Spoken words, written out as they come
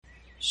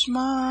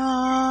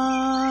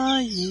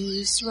Shema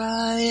Yisrael,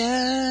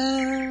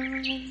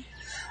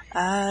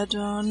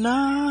 Adonai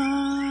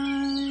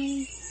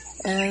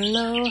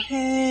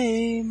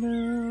Eloheinu,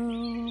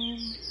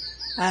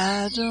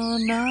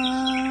 Adonai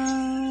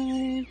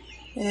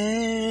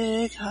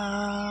Echad,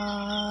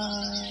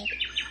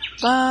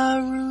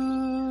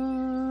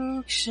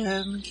 Baruch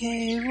Shem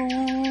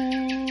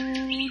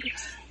Kevod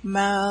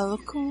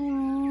Malkuto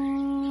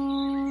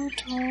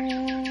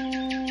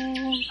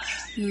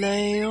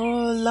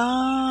Leolam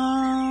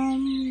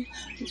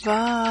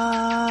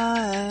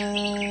Vaed.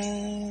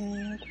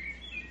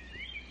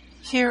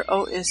 Hear,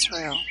 O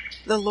Israel,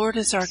 the Lord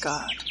is our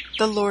God,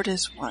 the Lord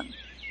is one.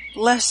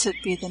 Blessed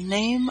be the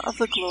name of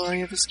the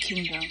glory of his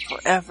kingdom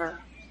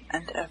forever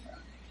and ever.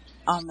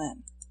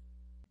 Amen.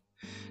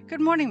 Good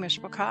morning,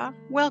 Mishpachah.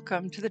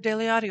 Welcome to the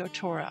Daily Audio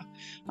Torah.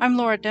 I'm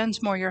Laura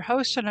Densmore, your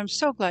host, and I'm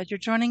so glad you're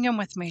joining in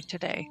with me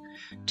today.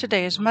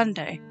 Today is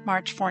Monday,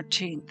 March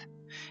 14th.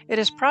 It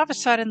is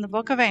prophesied in the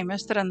book of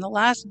Amos that in the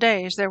last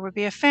days there would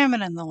be a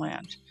famine in the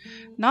land.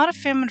 Not a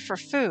famine for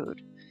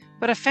food,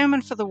 but a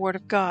famine for the word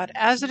of God,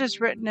 as it is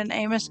written in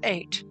Amos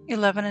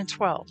 8:11 and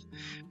 12.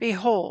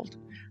 Behold,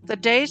 the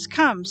days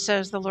come,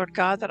 says the Lord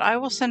God, that I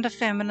will send a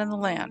famine in the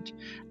land,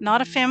 not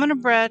a famine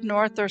of bread,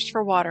 nor a thirst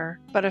for water,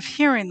 but of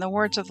hearing the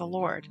words of the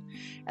Lord.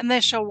 And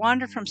they shall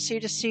wander from sea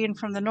to sea, and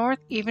from the north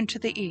even to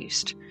the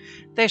east.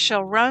 They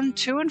shall run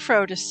to and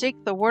fro to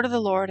seek the word of the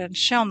Lord, and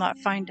shall not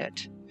find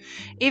it.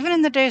 Even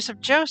in the days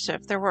of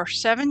Joseph, there were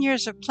 7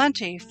 years of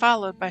plenty,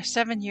 followed by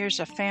 7 years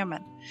of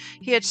famine.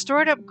 He had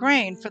stored up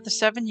grain for the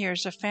 7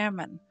 years of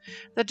famine.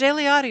 The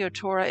Daily Audio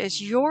Torah is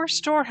your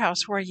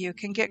storehouse where you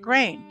can get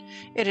grain.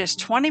 It is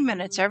 20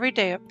 minutes every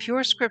day of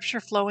pure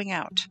scripture flowing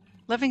out,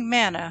 living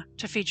manna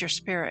to feed your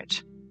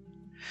spirit.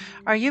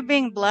 Are you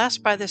being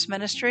blessed by this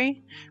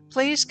ministry?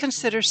 Please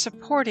consider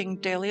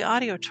supporting Daily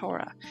Audio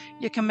Torah.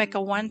 You can make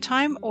a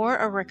one-time or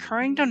a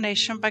recurring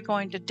donation by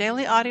going to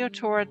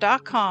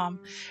dailyaudiotorah.com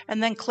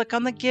and then click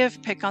on the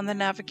Give pick on the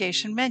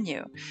navigation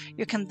menu.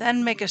 You can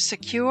then make a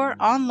secure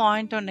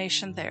online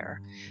donation there.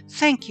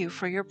 Thank you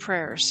for your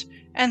prayers,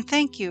 and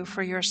thank you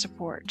for your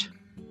support.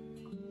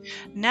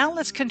 Now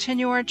let's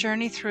continue our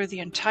journey through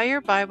the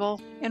entire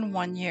Bible in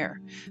 1 year.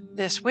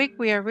 This week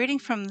we are reading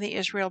from the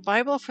Israel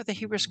Bible for the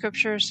Hebrew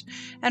Scriptures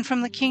and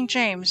from the King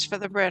James for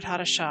the Brit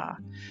Hadashah.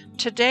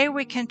 Today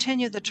we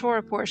continue the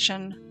Torah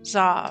portion,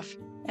 Tzav,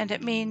 and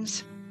it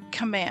means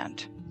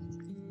command.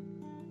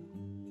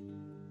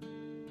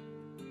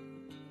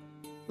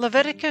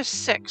 Leviticus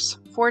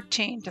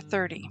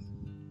 6:14-30.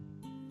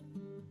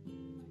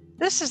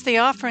 This is the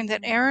offering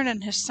that Aaron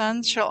and his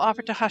sons shall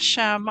offer to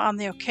Hashem on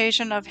the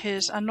occasion of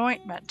his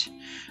anointment: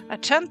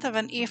 1/10 of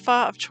an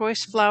ephah of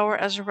choice flour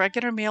as a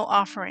regular meal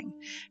offering,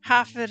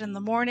 half of it in the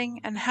morning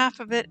and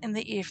half of it in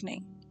the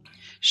evening.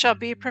 Shall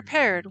be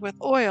prepared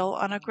with oil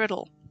on a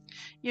griddle.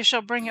 You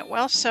shall bring it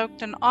well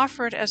soaked and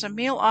offer it as a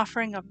meal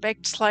offering of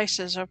baked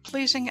slices of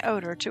pleasing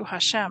odor to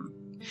Hashem.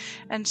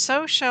 And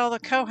so shall the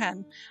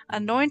Kohen,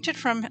 anointed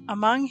from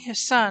among his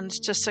sons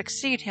to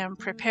succeed him,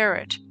 prepare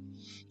it.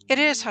 It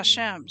is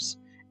Hashem's,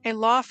 a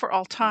law for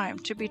all time,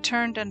 to be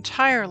turned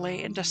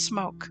entirely into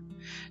smoke.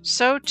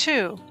 So,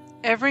 too,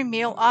 every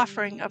meal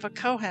offering of a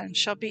Kohen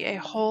shall be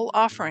a whole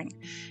offering.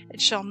 It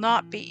shall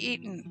not be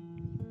eaten.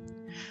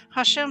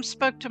 Hashem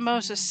spoke to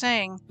Moses,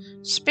 saying,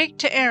 Speak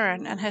to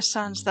Aaron and his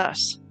sons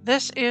thus.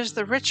 This is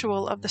the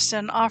ritual of the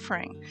sin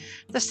offering.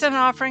 The sin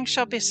offering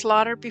shall be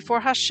slaughtered before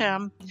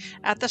Hashem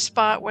at the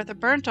spot where the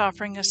burnt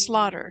offering is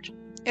slaughtered.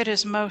 It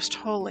is most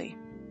holy.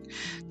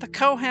 The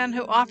Kohen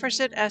who offers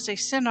it as a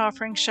sin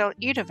offering shall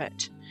eat of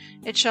it.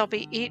 It shall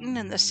be eaten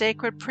in the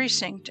sacred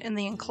precinct in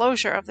the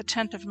enclosure of the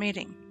tent of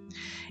meeting.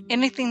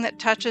 Anything that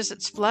touches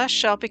its flesh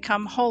shall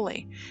become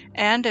holy,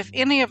 and if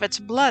any of its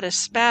blood is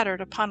spattered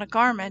upon a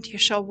garment, you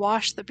shall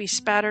wash the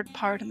bespattered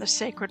part in the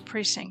sacred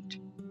precinct.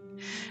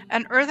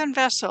 An earthen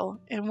vessel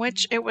in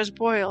which it was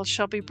boiled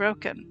shall be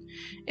broken.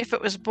 If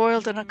it was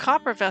boiled in a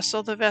copper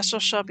vessel, the vessel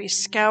shall be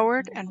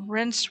scoured and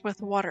rinsed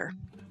with water.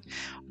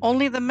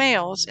 Only the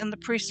males in the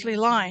priestly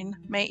line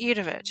may eat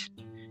of it.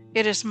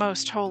 It is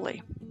most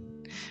holy.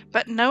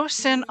 But no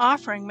sin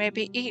offering may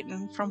be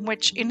eaten from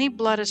which any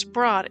blood is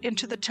brought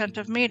into the tent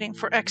of meeting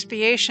for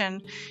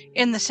expiation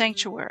in the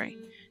sanctuary.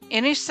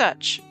 Any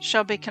such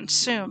shall be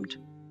consumed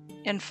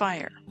in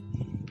fire.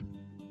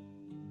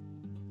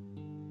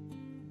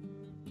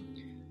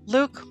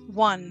 Luke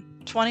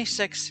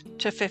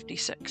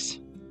 1:26-56.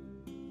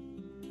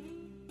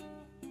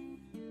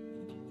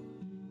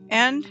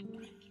 And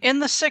in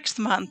the 6th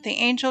month, the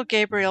angel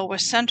Gabriel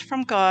was sent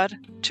from God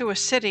to a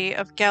city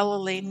of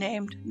Galilee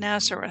named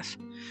Nazareth,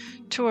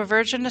 to a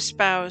virgin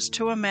espoused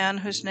to a man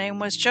whose name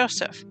was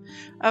Joseph,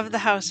 of the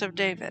house of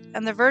David,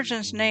 and the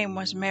virgin's name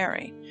was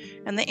Mary.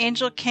 And the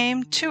angel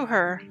came to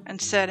her and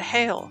said,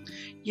 Hail,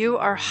 you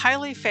are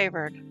highly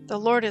favored, the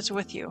Lord is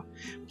with you.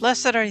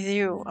 Blessed are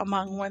you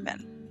among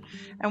women.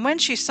 And when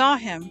she saw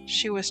him,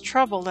 she was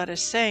troubled at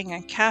his saying,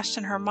 and cast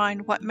in her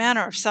mind what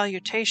manner of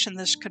salutation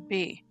this could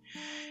be.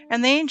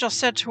 And the angel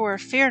said to her,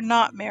 Fear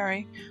not,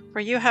 Mary, for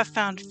you have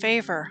found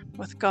favor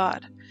with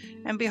God.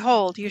 And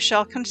behold, you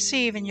shall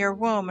conceive in your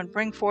womb and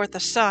bring forth a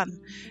son,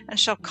 and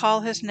shall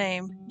call his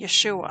name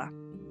Yeshua.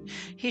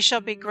 He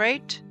shall be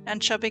great,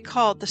 and shall be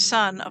called the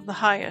Son of the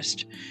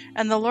Highest.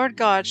 And the Lord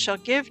God shall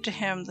give to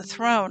him the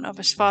throne of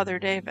his father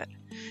David.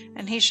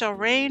 And he shall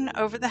reign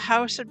over the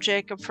house of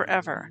Jacob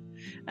forever,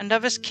 and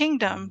of his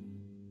kingdom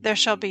there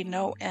shall be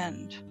no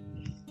end.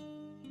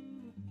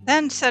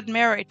 Then said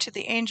Mary to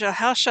the angel,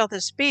 How shall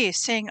this be,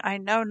 seeing I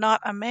know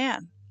not a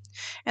man?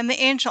 And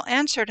the angel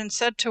answered and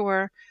said to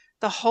her,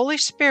 The Holy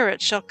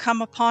Spirit shall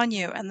come upon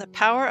you, and the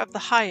power of the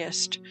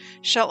Highest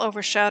shall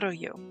overshadow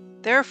you.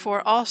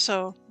 Therefore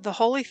also the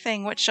holy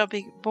thing which shall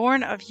be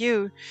born of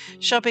you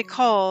shall be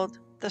called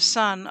the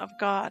Son of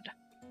God.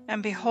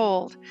 And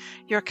behold,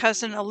 your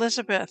cousin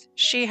Elizabeth,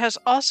 she has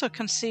also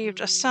conceived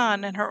a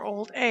son in her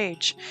old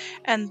age,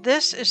 and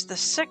this is the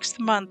 6th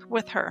month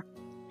with her,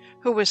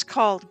 who was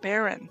called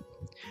barren.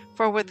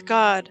 For with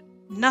God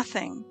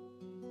nothing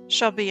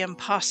shall be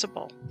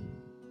impossible.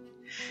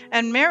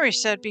 And Mary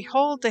said,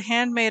 Behold, the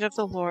handmaid of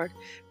the Lord,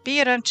 be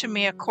it unto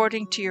me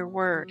according to your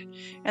word.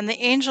 And the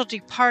angel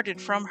departed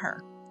from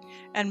her.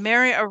 And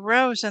Mary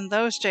arose in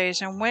those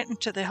days and went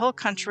into the hill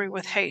country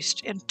with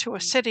haste, into a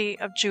city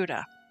of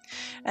Judah,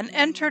 and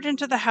entered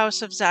into the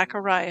house of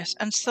Zacharias,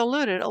 and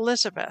saluted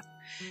Elizabeth.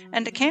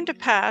 And it came to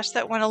pass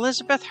that when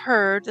Elizabeth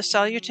heard the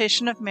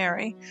salutation of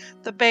Mary,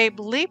 the babe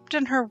leaped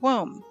in her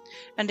womb,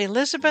 and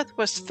Elizabeth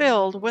was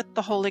filled with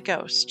the Holy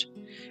Ghost.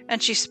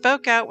 And she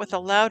spoke out with a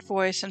loud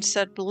voice, and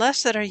said,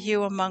 Blessed are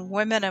you among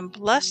women, and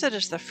blessed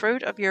is the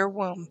fruit of your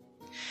womb.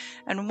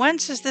 And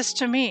whence is this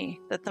to me,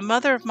 that the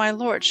mother of my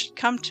Lord should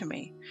come to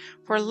me?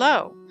 For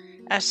lo,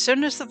 as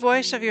soon as the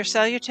voice of your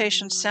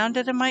salutation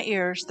sounded in my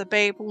ears, the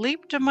babe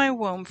leaped in my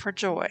womb for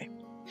joy.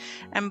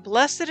 And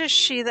blessed is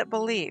she that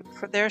believed,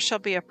 for there shall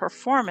be a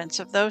performance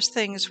of those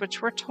things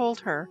which were told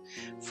her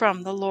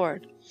from the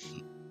Lord.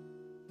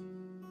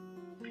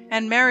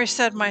 And Mary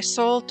said, My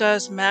soul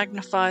does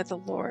magnify the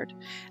Lord,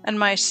 and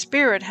my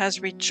spirit has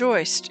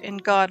rejoiced in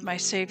God my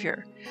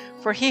Saviour,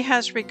 for he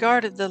has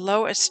regarded the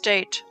low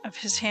estate of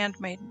his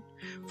handmaiden.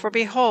 For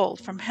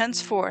behold, from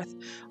henceforth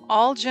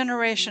all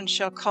generations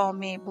shall call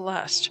me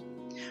blessed.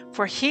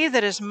 For he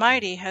that is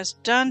mighty has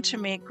done to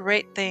me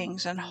great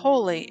things, and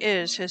holy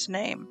is his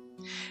name.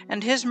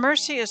 And his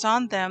mercy is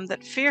on them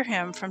that fear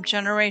him from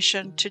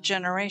generation to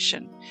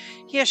generation.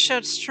 He has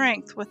showed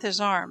strength with his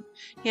arm.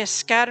 He has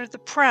scattered the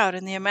proud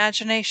in the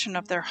imagination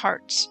of their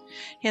hearts.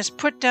 He has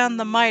put down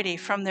the mighty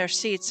from their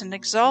seats, and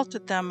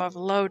exalted them of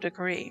low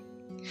degree.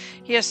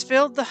 He has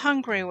filled the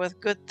hungry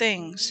with good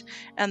things,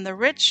 and the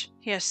rich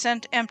he has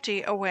sent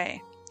empty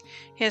away.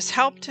 He has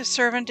helped his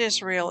servant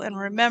Israel in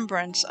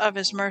remembrance of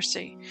his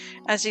mercy,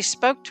 as he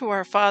spoke to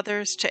our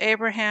fathers, to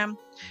Abraham,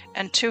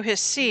 and to his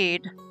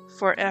seed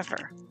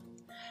forever.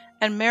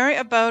 And Mary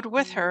abode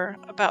with her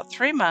about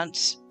 3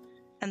 months,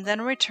 and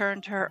then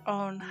returned to her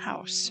own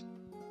house.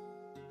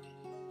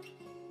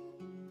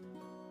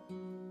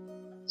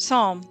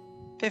 Psalm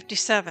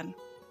 57,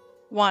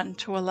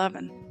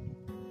 1-11.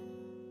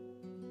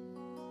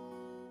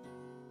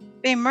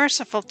 Be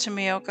merciful to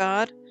me, O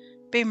God,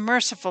 be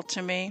merciful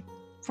to me,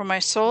 for my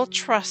soul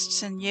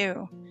trusts in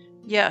you.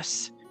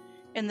 Yes,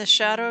 in the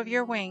shadow of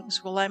your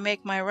wings will I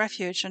make my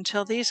refuge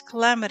until these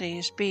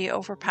calamities be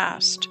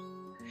overpast.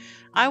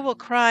 I will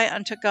cry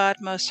unto God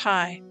Most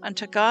High,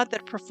 unto God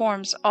that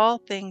performs all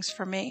things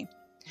for me.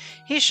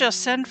 He shall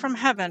send from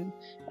heaven,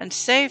 and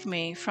save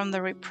me from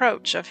the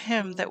reproach of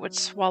him that would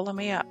swallow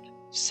me up.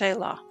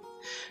 Selah.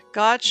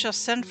 God shall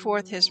send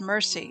forth his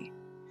mercy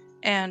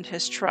and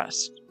his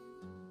trust.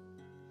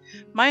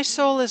 My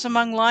soul is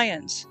among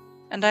lions,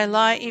 and I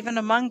lie even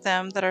among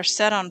them that are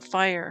set on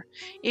fire,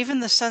 even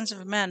the sons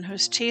of men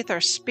whose teeth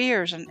are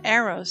spears and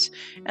arrows,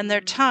 and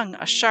their tongue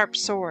a sharp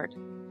sword.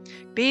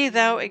 Be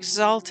thou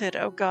exalted,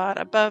 O God,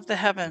 above the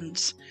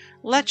heavens.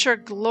 Let your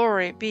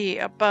glory be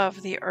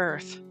above the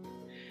earth.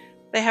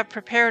 They have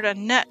prepared a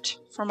net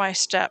for my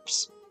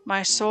steps.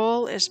 My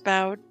soul is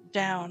bowed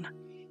down.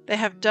 They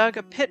have dug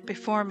a pit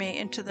before me,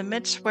 into the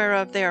midst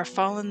whereof they are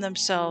fallen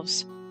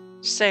themselves.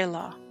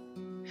 Selah.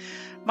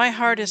 My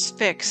heart is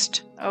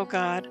fixed, O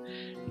God.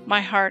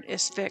 My heart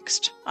is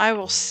fixed. I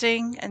will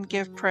sing and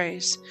give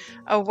praise.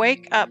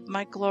 Awake up,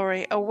 my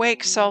glory.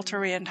 Awake,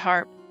 psaltery and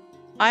harp.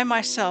 I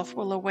myself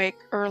will awake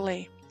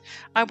early.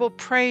 I will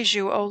praise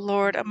you, O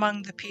Lord,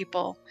 among the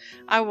people.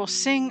 I will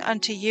sing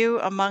unto you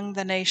among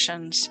the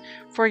nations.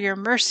 For your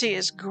mercy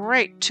is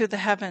great to the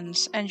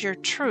heavens, and your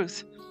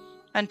truth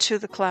unto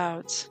the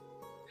clouds.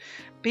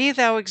 Be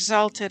thou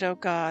exalted, O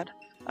God,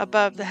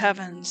 above the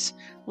heavens.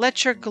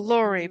 Let your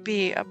glory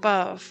be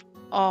above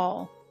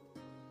all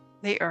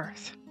the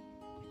earth.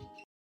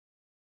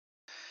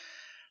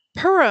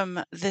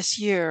 Purim this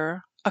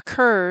year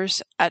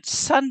occurs at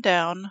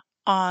sundown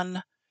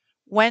on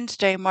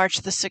Wednesday, March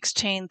the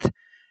 16th,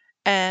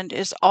 and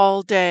is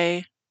all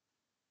day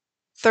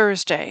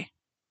Thursday,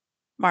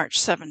 March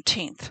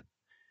 17th.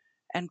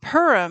 And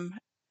Purim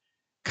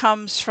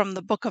comes from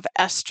the book of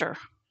Esther.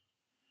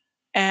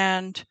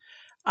 And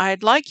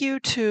I'd like you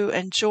to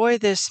enjoy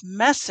this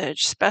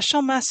message,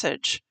 special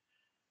message,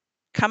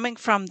 coming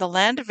from the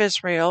land of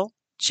Israel,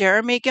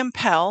 Jeremy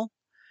Gimpel,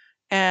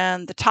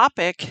 and the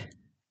topic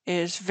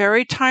is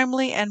very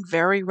timely and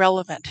very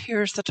relevant.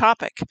 Here's the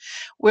topic.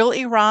 Will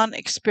Iran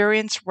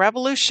experience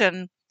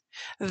revolution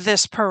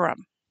this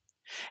Purim?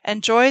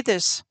 Enjoy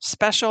this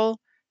special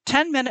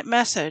 10-minute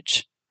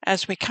message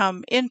as we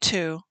come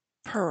into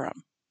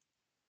Purim.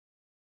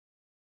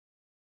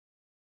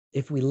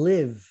 If we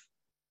live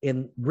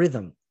in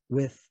rhythm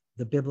with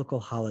the biblical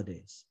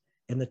holidays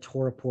and the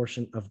Torah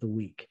portion of the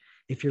week,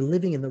 if you're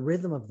living in the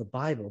rhythm of the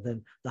Bible,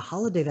 then the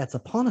holiday that's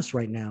upon us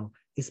right now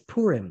is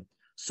Purim.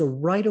 So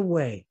right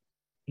away,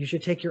 you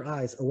should take your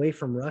eyes away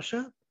from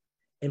Russia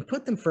and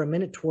put them for a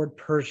minute toward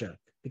Persia,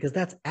 because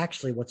that's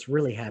actually what's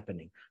really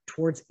happening,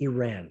 towards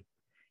Iran.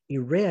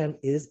 Iran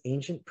is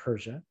ancient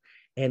Persia,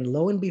 and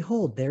lo and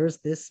behold, there's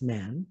this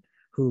man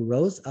who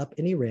rose up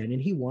in Iran,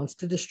 and he wants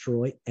to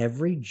destroy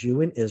every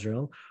Jew in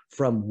Israel,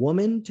 from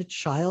woman to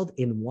child,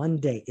 in one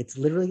day. It's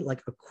literally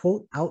like a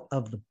quote out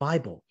of the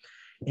Bible.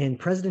 And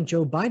President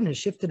Joe Biden has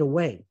shifted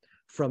away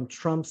from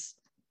Trump's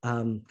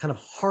kind of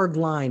hard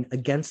line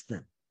against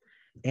them.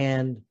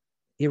 And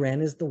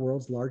Iran is the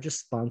world's largest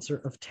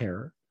sponsor of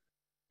terror.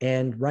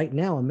 And right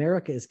now,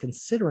 America is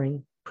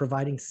considering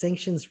providing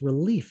sanctions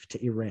relief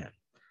to Iran.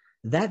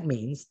 That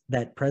means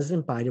that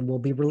President Biden will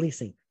be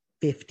releasing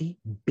 $50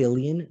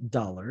 billion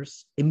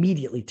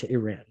immediately to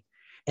Iran,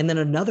 and then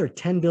another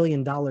 $10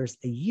 billion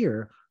a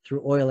year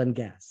through oil and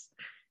gas.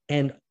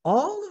 And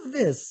all of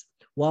this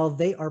while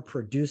they are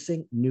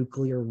producing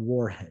nuclear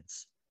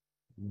warheads.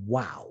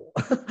 Wow.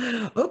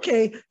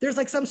 Okay, there's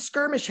like some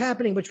skirmish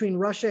happening between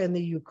Russia and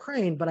the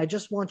Ukraine, but I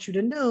just want you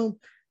to know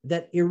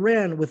that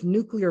Iran with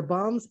nuclear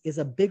bombs is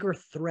a bigger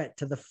threat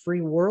to the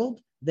free world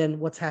than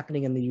what's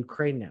happening in the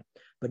Ukraine now.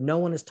 But no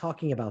one is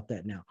talking about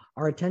that now.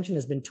 Our attention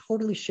has been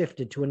totally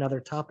shifted to another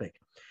topic.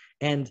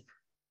 And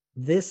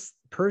this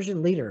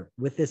Persian leader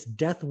with this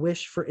death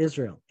wish for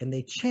Israel, and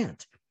they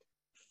chant,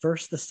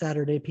 first the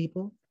Saturday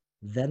people,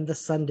 then the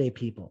Sunday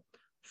people,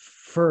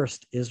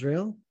 first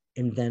Israel,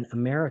 and then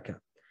America.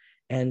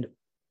 And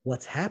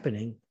what's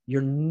happening,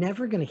 you're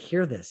never going to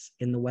hear this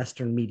in the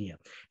Western media.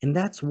 And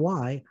that's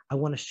why I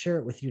want to share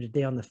it with you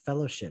today on the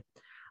fellowship.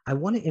 I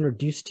want to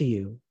introduce to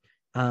you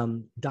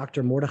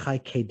Dr. Mordechai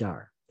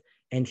Kedar.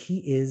 And he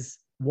is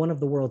one of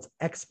the world's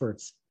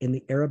experts in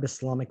the Arab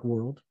Islamic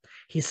world.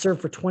 He served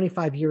for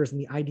 25 years in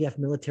the IDF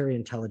military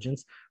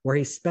intelligence, where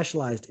he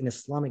specialized in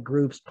Islamic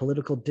groups,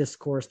 political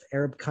discourse, the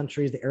Arab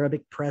countries, the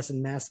Arabic press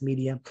and mass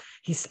media.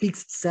 He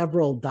speaks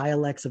several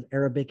dialects of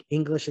Arabic,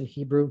 English, and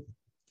Hebrew.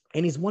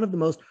 And he's one of the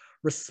most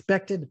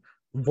respected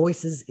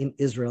voices in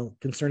Israel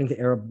concerning the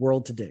Arab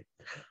world today.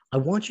 I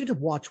want you to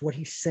watch what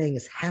he's saying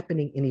is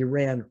happening in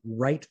Iran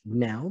right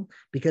now,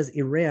 because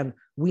Iran,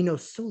 we know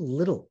so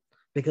little,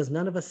 because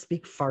none of us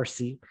speak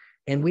Farsi,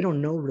 and we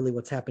don't know really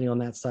what's happening on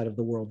that side of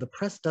the world. The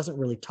press doesn't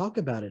really talk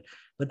about it,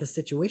 but the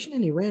situation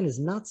in Iran is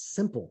not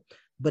simple.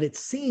 But it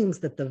seems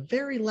that the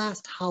very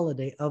last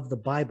holiday of the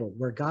Bible,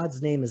 where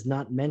God's name is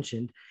not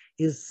mentioned,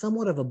 is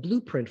somewhat of a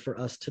blueprint for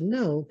us to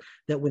know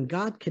that when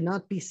God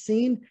cannot be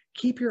seen,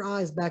 keep your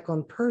eyes back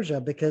on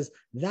Persia, because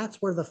that's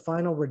where the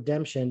final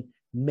redemption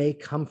may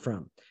come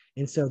from.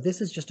 And so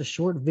this is just a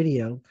short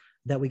video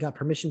that we got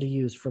permission to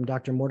use from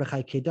Dr.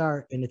 Mordechai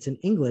Kedar, and it's in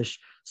English,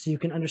 so you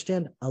can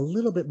understand a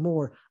little bit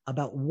more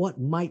about what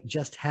might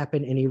just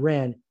happen in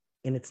Iran,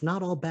 and it's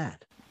not all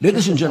bad.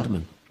 Ladies and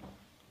gentlemen,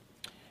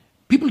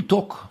 people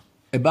talk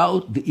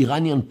about the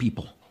Iranian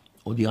people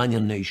or the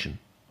Iranian nation.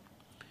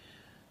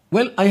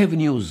 Well, I have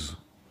news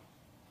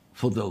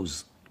for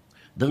those.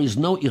 There is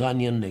no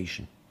Iranian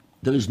nation.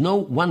 There is no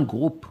one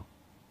group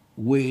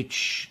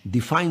which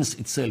defines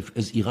itself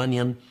as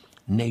Iranian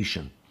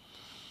nation.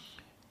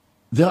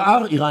 There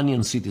are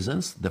Iranian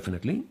citizens,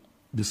 definitely,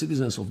 the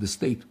citizens of the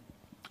state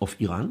of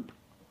Iran,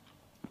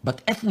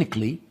 but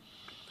ethnically,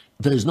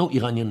 there is no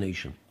Iranian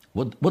nation.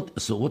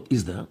 So what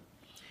is there?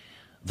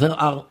 There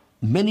are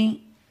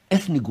many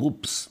ethnic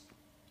groups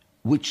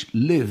which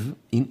live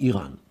in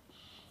Iran.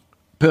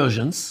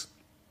 Persians,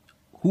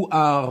 who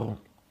are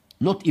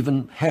not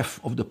even half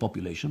of the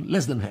population,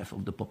 less than half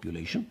of the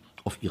population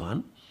of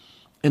Iran,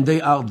 and they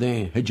are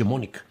the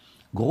hegemonic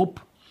group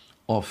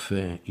of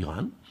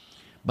Iran.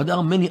 But there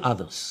are many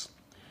others.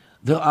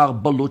 There are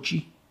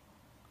Balochi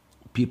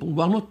people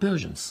who are not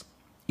Persians.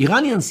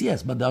 Iranians,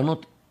 yes, but they are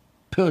not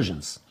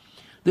Persians.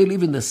 They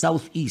live in the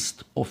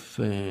southeast of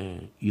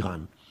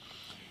Iran.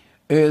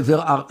 There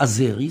are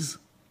Azeris,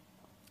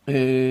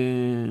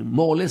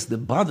 more or less the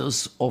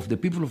brothers of the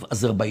people of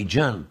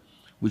Azerbaijan,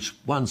 which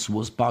once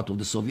was part of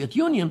the Soviet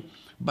Union,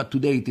 but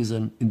today it is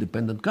an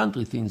independent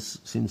country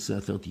since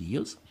 30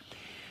 years.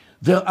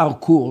 There are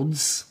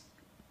Kurds,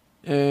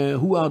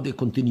 who are the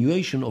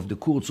continuation of the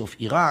Kurds of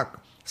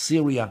Iraq,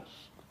 Syria,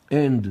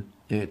 and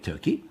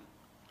Turkey.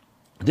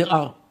 There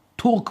are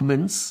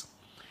Turkmens,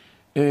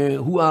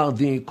 who are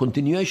the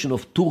continuation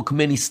of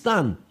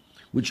Turkmenistan,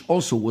 which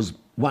also was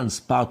once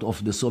part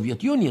of the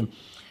Soviet Union,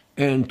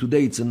 and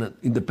today it's an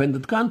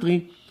independent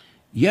country.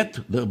 Yet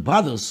their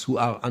brothers who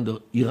are under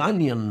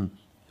Iranian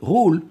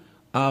rule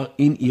are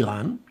in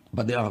Iran,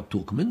 but they are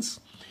Turkmens.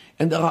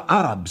 And there are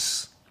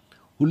Arabs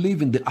who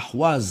live in the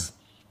Ahwaz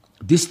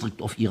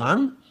district of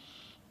Iran,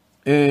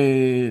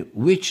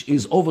 which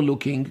is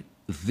overlooking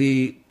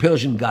the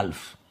Persian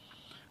Gulf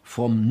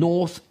from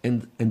north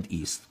and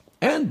east.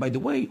 And by the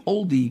way,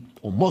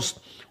 most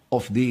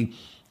of the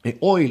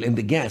oil and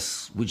the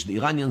gas which the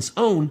Iranians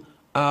own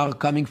are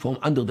coming from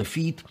under the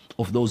feet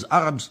of those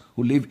Arabs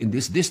who live in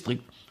this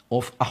district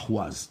of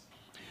Ahwaz.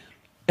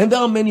 And there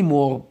are many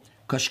more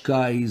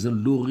Kashkais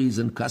and Luris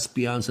and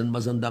Caspians and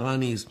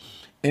Mazandaranis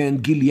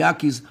and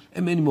Gilyakis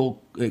and many more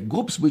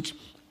groups which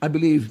I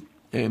believe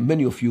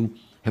many of you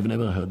have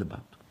never heard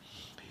about.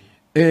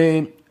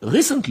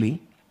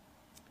 Recently,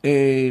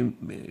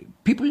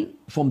 people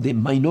from the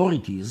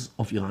minorities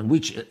of Iran,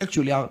 which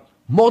actually are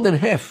more than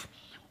half,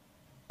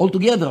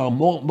 altogether are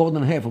more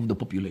than half of the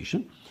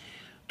population,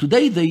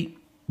 today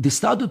they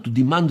started to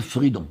demand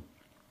freedom.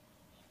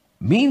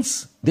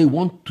 Means they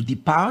want to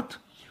depart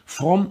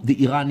from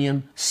the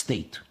Iranian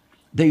state.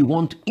 They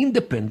want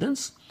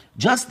independence,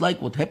 just like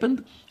what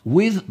happened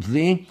with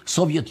the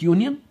Soviet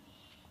Union,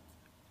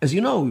 as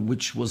you know,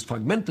 which was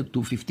fragmented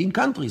to 15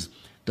 countries: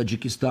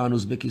 Tajikistan,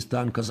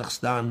 Uzbekistan,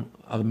 Kazakhstan,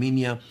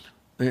 Armenia,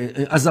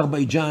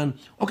 Azerbaijan.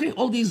 Okay,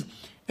 all these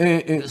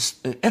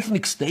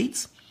ethnic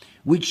states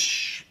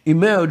which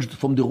emerged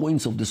from the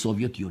ruins of the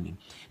Soviet Union.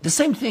 The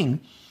same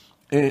thing,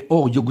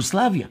 or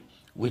Yugoslavia,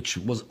 which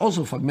was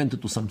also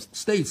fragmented to some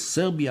states,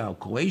 Serbia,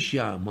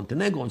 Croatia,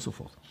 Montenegro, and so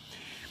forth.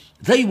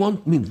 They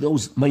want,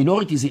 those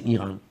minorities in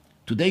Iran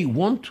today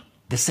want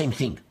the same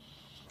thing,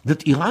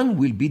 that Iran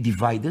will be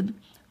divided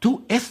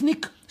to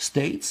ethnic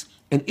states,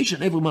 and each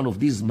and every one of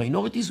these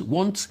minorities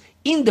wants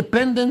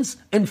independence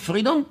and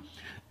freedom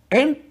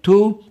and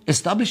to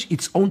establish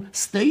its own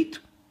state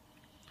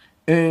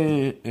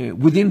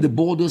within the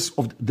borders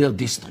of their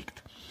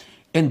district.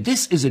 And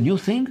this is a new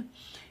thing,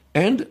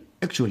 and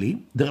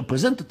actually the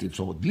representatives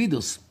or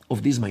leaders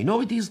of these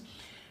minorities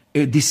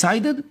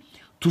decided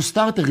to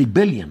start a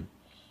rebellion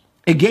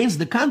against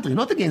the country,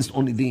 not against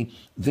only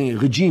the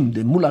regime,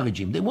 the mullah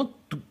regime. They want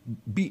to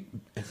be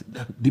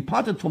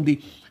departed from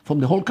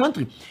the whole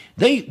country.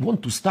 They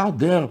want to start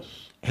their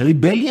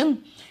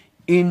rebellion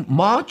in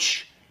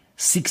March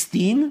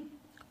 16,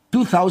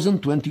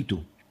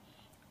 2022.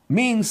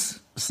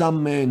 Means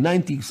some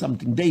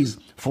 90-something days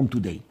from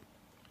today.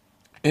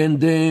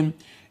 And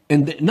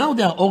now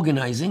they are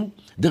organizing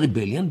the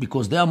rebellion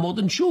because they are more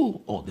than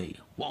sure, or they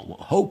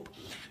hope,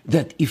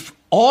 that if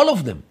all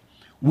of them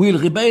will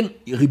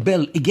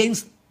rebel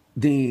against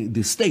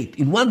the state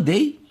in one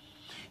day,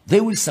 they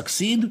will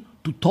succeed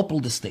to topple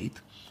the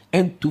state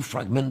and to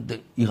fragment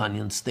the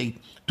Iranian state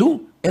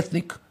to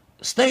ethnic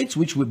states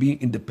which will be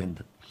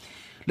independent.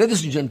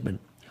 Ladies and gentlemen,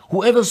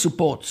 whoever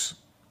supports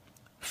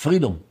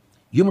freedom,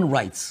 human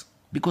rights,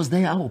 because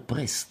they are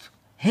oppressed,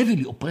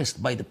 heavily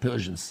oppressed by the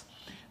Persians.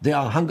 They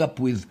are hung up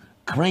with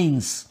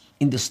cranes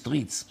in the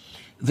streets.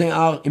 They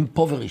are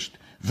impoverished.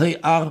 They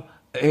are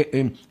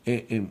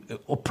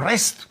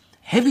oppressed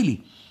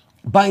heavily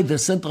by the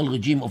central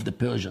regime of the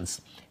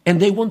Persians. And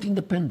they want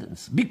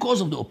independence because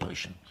of the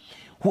oppression.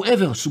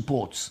 Whoever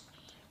supports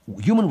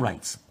human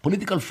rights,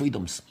 political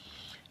freedoms,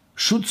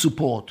 should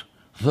support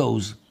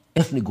those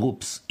ethnic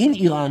groups in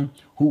Iran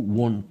who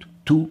want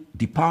to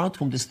depart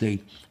from the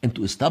state and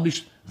to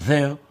establish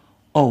their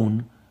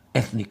own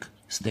ethnic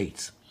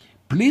states.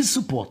 Please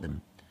support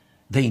them.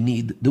 They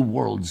need the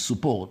world's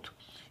support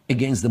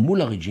against the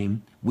mullah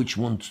regime, which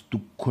wants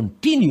to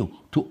continue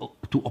to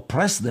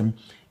oppress them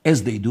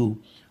as they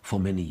do for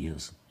many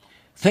years.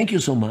 Thank you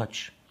so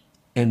much.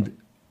 And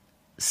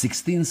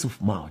 16th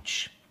of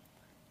March,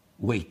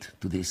 wait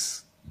to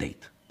this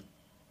date.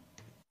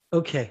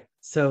 Okay,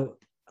 so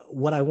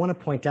what I want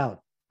to point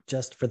out,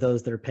 just for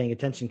those that are paying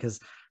attention, because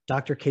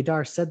Dr.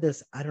 Kedar said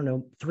this,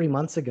 3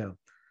 months ago.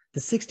 The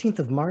 16th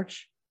of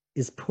March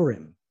is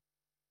Purim.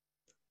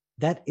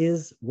 That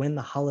is when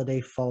the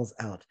holiday falls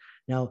out.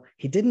 Now,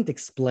 he didn't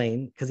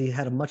explain, because he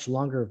had a much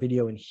longer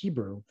video in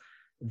Hebrew,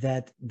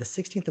 that the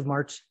 16th of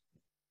March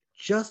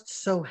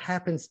just so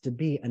happens to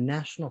be a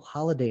national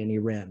holiday in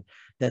Iran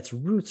that's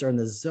roots are in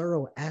the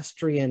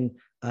Zoroastrian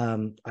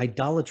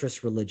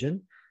idolatrous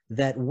religion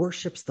that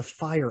worships the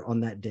fire on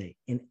that day.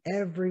 And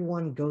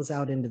everyone goes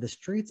out into the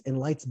streets and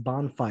lights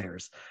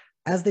bonfires.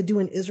 As they do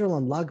in Israel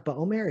on Lag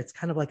BaOmer, it's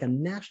kind of like a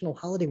national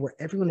holiday where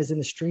everyone is in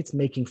the streets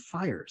making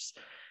fires.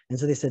 And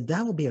so they said,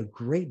 that will be a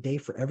great day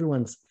for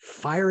everyone's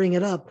firing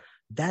it up.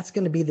 That's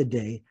going to be the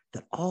day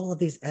that all of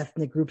these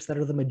ethnic groups that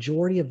are the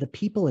majority of the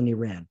people in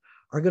Iran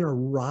are going to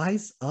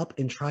rise up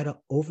and try to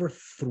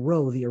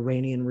overthrow the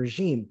Iranian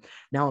regime.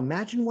 Now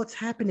imagine what's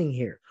happening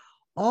here.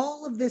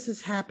 All of this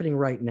is happening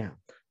right now.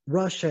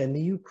 Russia and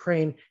the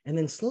Ukraine, and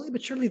then slowly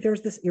but surely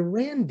there's this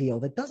Iran deal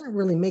that doesn't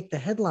really make the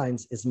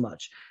headlines as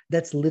much.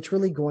 That's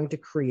literally going to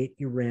create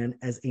Iran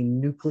as a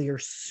nuclear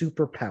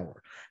superpower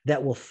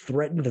that will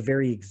threaten the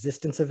very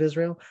existence of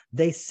Israel.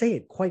 They say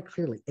it quite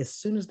clearly. As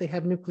soon as they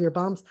have nuclear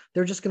bombs,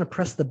 they're just going to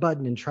press the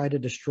button and try to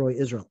destroy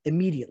Israel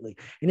immediately.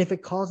 And if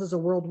it causes a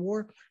world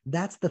war,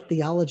 that's the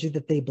theology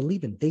that they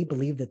believe in. They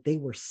believe that they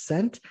were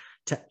sent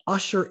to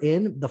usher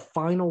in the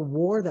final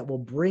war that will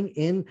bring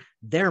in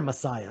their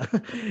Messiah.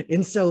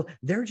 And so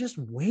they're just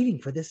waiting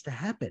for this to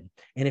happen.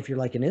 And if you're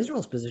like in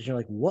Israel's position, you're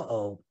like,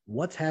 whoa,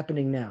 what's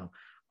happening now?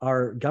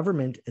 Our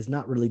government is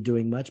not really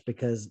doing much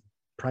because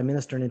Prime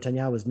Minister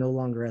Netanyahu is no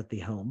longer at the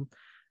helm.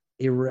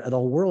 The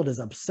world is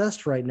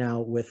obsessed right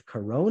now with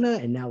Corona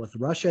and now with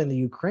Russia and the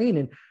Ukraine.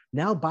 And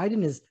now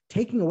Biden is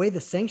taking away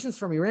the sanctions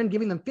from Iran,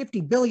 giving them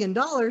 $50 billion.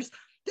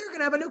 They're going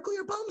to have a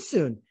nuclear bomb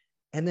soon.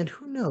 And then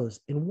who knows,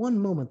 in one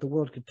moment, the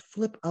world could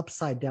flip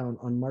upside down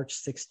on March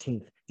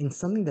 16th in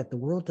something that the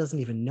world doesn't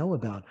even know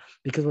about,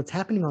 because what's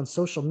happening on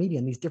social media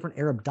in these different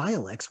Arab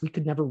dialects, we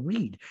could never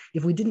read.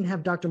 If we didn't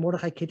have Dr.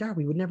 Mordechai Kedar,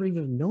 we would never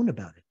even have known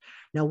about it.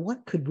 Now,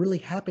 what could really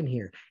happen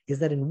here is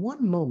that in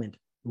one moment,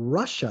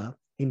 Russia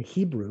in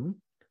Hebrew,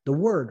 the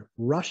word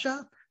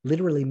Russia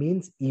literally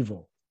means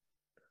evil.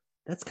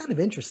 That's kind of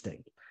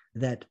interesting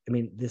that,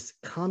 this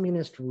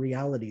communist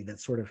reality that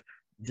sort of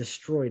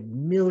destroyed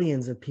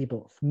millions of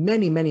people.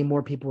 Many, many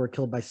more people were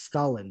killed by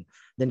Stalin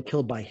than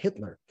killed by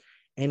Hitler.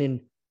 And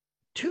in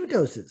 2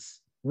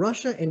 doses,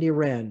 Russia and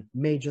Iran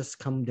may just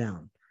come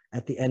down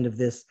at the end of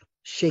this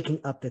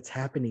shaking up that's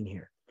happening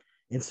here.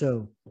 And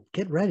so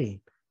get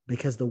ready,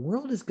 because the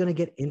world is going to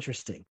get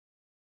interesting.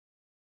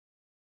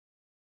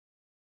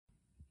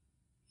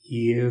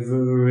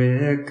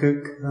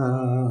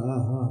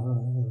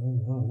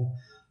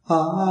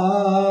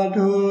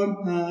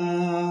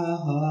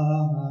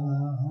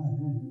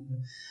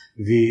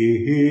 Vish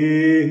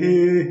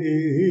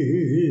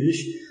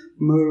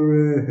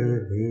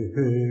Mareka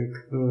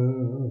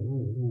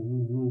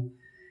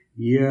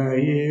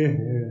Yair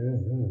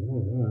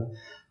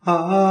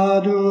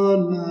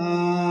Adonai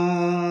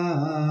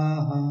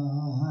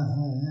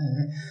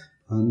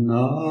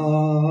Panavilaka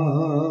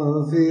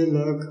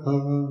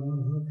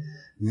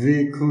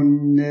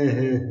Vikuneka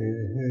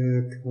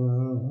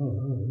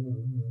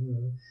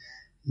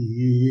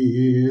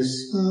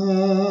Isa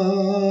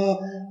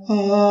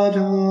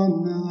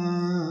Adonai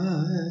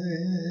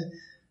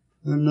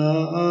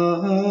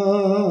Panav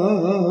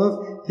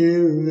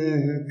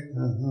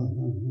Ileka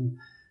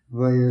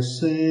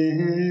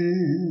Vayaseh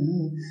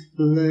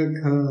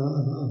Leka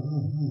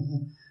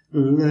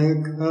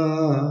Leka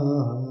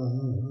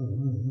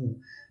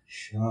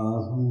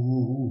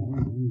Shalom.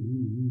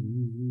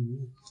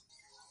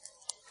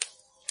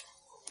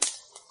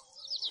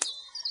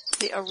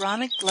 The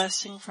Aaronic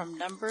blessing from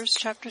Numbers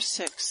chapter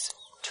 6,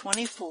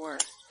 24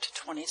 to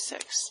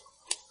 26.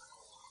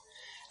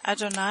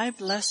 Adonai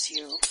bless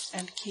you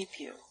and keep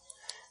you.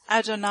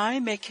 Adonai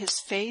make his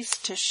face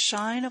to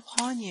shine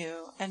upon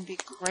you and be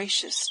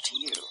gracious to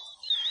you.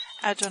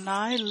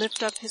 Adonai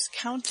lift up his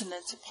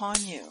countenance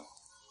upon you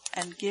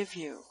and give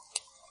you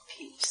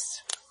peace.